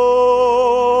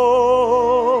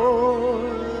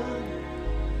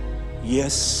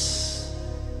 Yes,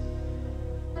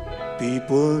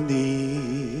 people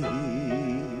need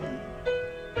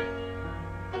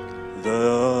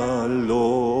the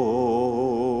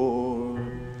Lord.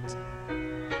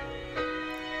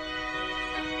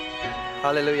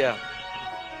 Hallelujah.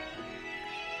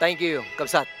 Thank you,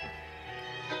 Kapsat.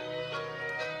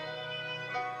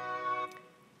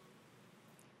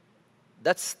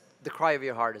 That's the cry of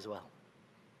your heart as well.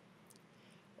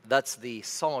 That's the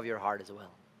song of your heart as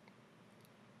well.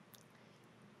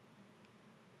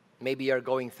 Maybe you're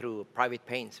going through private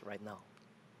pains right now.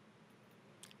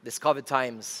 These COVID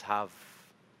times have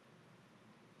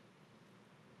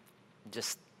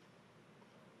just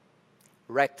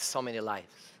wrecked so many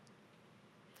lives.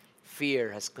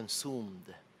 Fear has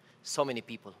consumed so many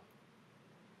people.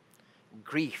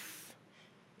 Grief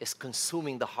is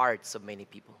consuming the hearts of many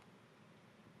people.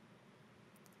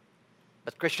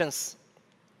 But Christians,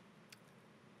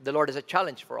 the Lord is a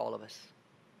challenge for all of us.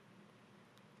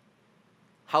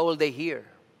 How will they hear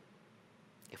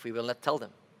if we will not tell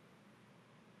them?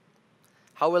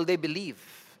 How will they believe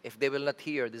if they will not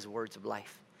hear these words of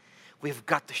life? we've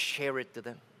got to share it to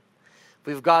them.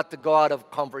 We've got to go out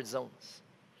of comfort zones.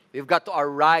 We've got to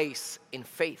arise in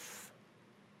faith.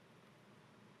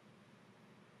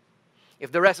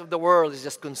 If the rest of the world is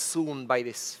just consumed by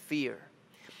this fear,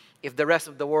 if the rest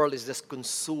of the world is just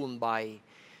consumed by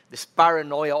this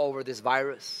paranoia over this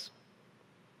virus,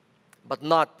 but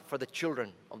not for the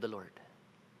children of the Lord.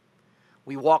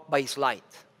 We walk by His light.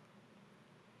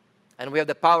 And we have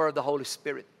the power of the Holy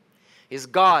Spirit. He's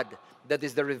God that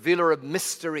is the revealer of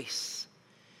mysteries.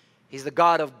 He's the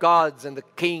God of gods and the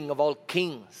King of all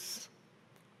kings.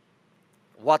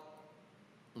 What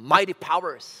mighty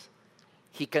powers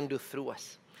He can do through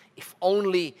us, if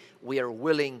only we are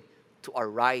willing to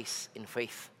arise in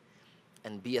faith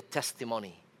and be a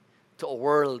testimony to a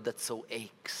world that so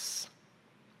aches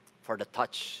for the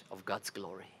touch of God's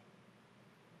glory.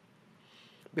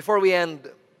 Before we end,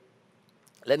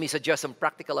 let me suggest some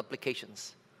practical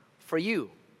applications for you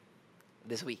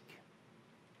this week.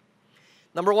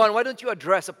 Number one, why don't you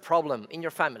address a problem in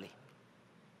your family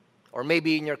or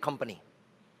maybe in your company?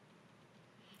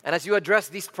 And as you address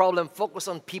this problem, focus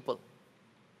on people.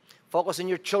 Focus on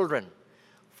your children.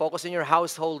 Focus on your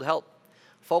household help.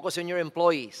 Focus on your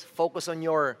employees. Focus on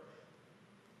your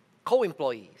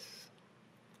co-employees.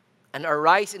 And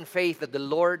arise in faith that the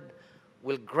Lord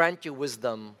will grant you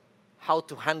wisdom how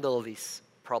to handle this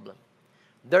problem.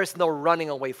 There's no running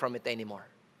away from it anymore.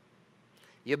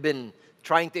 You've been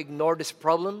trying to ignore this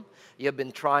problem. You've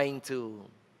been trying to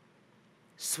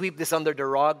sweep this under the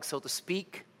rug, so to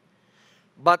speak.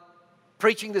 But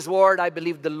preaching this word, I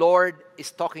believe the Lord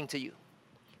is talking to you.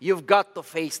 You've got to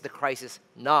face the crisis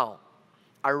now.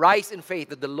 Arise in faith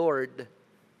that the Lord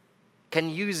can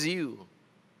use you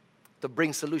to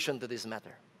bring solution to this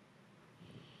matter.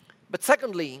 But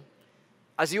secondly,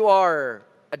 as you are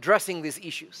addressing these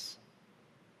issues,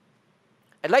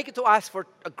 I'd like you to ask for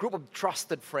a group of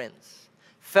trusted friends,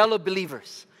 fellow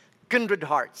believers, kindred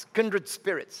hearts, kindred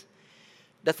spirits,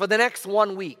 that for the next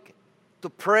 1 week, to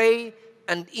pray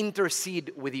and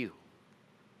intercede with you.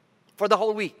 For the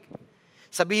whole week.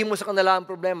 Sabihin mo sa kanila ang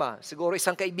problema. Siguro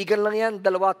isang kaibigan lang yan,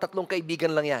 dalawa, tatlong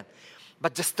kaibigan lang yan.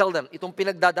 But just tell them, itong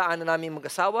pinagdadaanan namin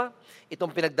mag-asawa,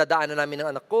 itong pinagdadaanan namin ng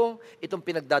anak ko, itong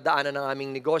pinagdadaanan ng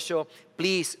aming negosyo,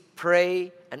 please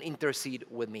pray and intercede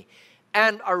with me.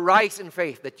 And arise in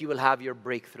faith that you will have your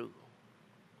breakthrough.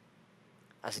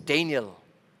 As Daniel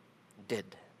did.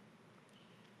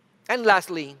 And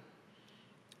lastly,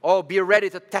 be ready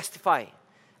to testify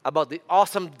about the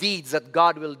awesome deeds that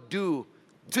God will do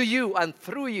to you and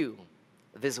through you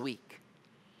this week.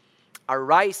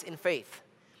 Arise in faith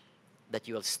that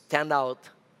you will stand out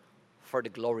for the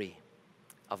glory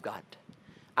of God.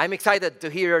 I'm excited to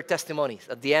hear your testimonies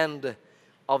at the end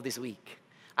of this week.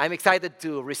 I'm excited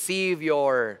to receive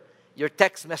your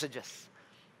text messages.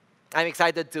 I'm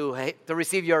excited to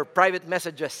receive your private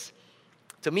messages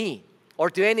to me or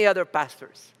to any other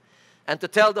pastors, and to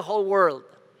tell the whole world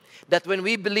that when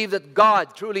we believe that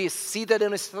God truly is seated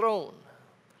on His throne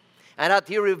and that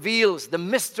He reveals the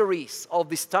mysteries of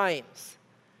these times,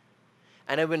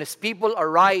 and when His people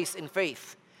arise in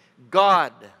faith,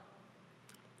 God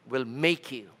will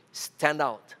make you stand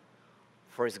out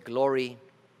for His glory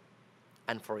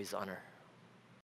and for His honor.